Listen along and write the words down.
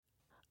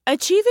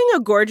Achieving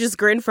a gorgeous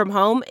grin from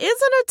home isn't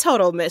a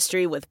total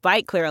mystery with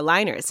Bite Clear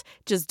aligners.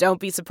 Just don't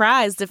be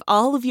surprised if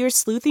all of your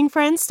sleuthing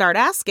friends start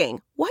asking,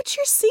 "What's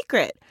your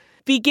secret?"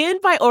 Begin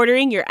by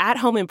ordering your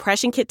at-home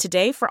impression kit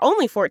today for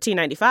only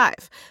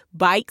 $14.95.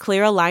 Bite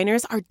Clear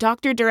aligners are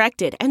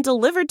doctor-directed and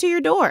delivered to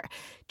your door.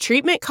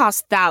 Treatment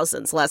costs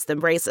thousands less than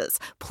braces.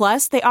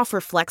 Plus, they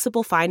offer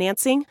flexible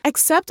financing,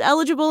 accept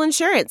eligible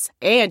insurance,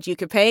 and you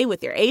can pay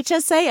with your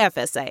HSA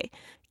FSA.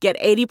 Get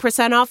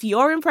 80% off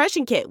your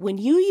impression kit when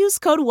you use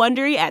code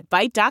WONDERY at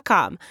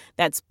Byte.com.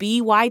 That's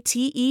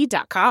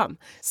BYTE.com.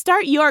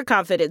 Start your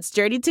confidence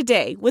journey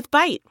today with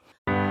Byte.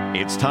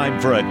 It's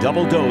time for a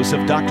double dose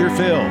of Dr.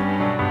 Phil.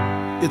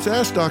 It's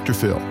Ask Dr.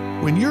 Phil.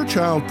 When your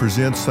child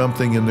presents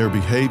something in their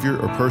behavior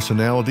or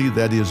personality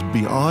that is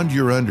beyond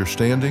your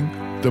understanding,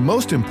 the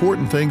most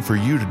important thing for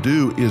you to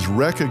do is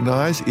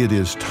recognize it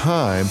is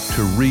time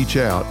to reach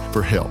out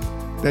for help.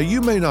 Now,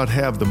 you may not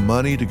have the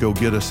money to go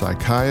get a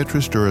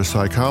psychiatrist or a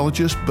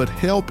psychologist, but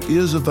help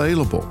is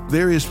available.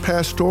 There is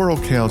pastoral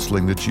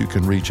counseling that you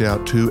can reach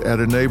out to at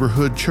a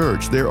neighborhood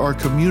church. There are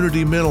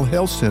community mental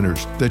health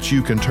centers that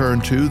you can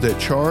turn to that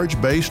charge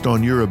based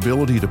on your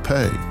ability to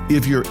pay.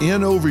 If you're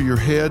in over your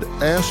head,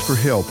 ask for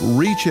help.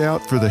 Reach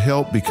out for the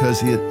help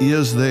because it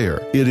is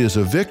there. It is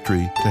a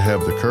victory to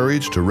have the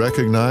courage to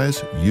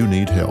recognize you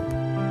need help.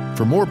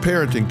 For more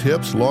parenting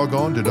tips, log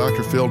on to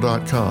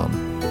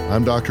drphil.com.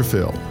 I'm Dr.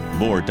 Phil.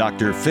 More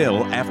Dr.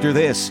 Phil after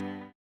this.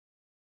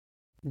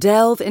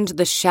 Delve into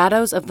the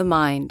shadows of the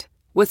mind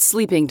with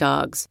Sleeping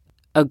Dogs,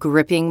 a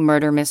gripping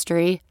murder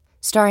mystery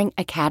starring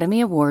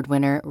Academy Award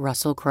winner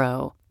Russell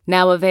Crowe.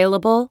 Now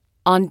available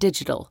on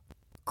digital.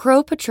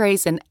 Crowe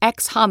portrays an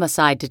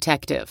ex-homicide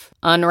detective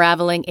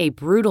unraveling a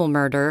brutal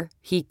murder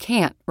he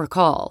can't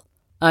recall.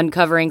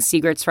 Uncovering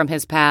secrets from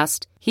his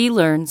past, he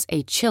learns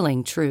a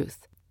chilling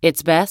truth.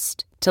 It's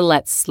best to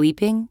let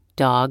sleeping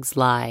dogs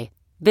lie.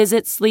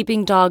 Visit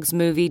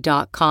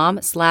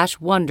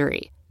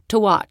sleepingdogsmovie.com/Wondery to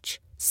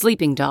watch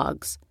Sleeping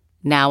Dogs,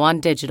 now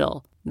on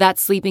digital.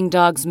 That's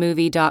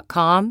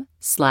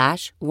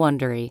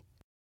sleepingdogsmovie.com/Wondery.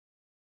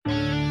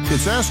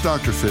 It's Ask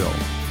Dr. Phil.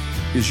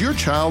 Is your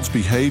child's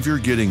behavior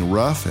getting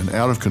rough and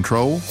out of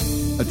control?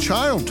 A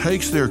child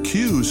takes their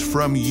cues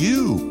from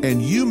you,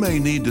 and you may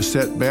need to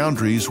set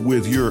boundaries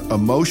with your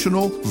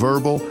emotional,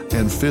 verbal,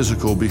 and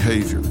physical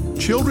behavior.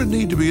 Children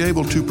need to be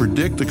able to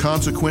predict the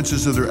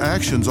consequences of their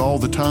actions all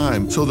the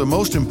time, so the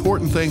most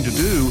important thing to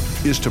do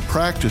is to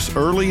practice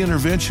early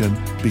intervention,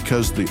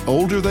 because the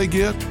older they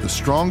get, the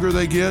stronger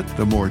they get,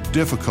 the more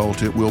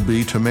difficult it will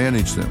be to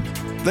manage them.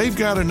 They've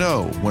got to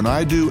know, when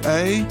I do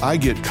A, I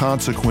get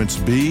consequence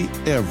B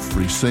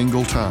every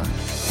single time.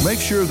 Make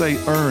sure they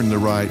earn the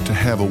right to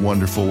have a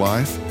wonderful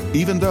life,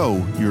 even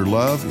though your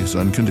love is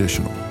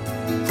unconditional.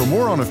 For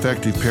more on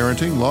effective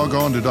parenting, log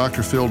on to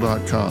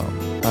drphil.com.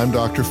 I'm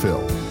Dr.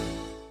 Phil.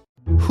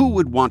 Who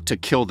would want to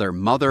kill their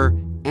mother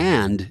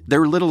and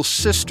their little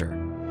sister?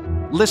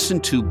 Listen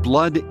to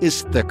Blood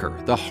is Thicker,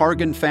 the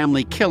Hargan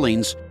Family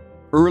Killings,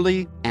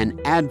 early and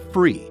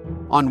ad-free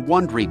on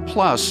Wondery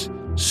Plus,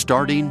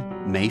 starting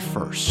May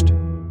 1st.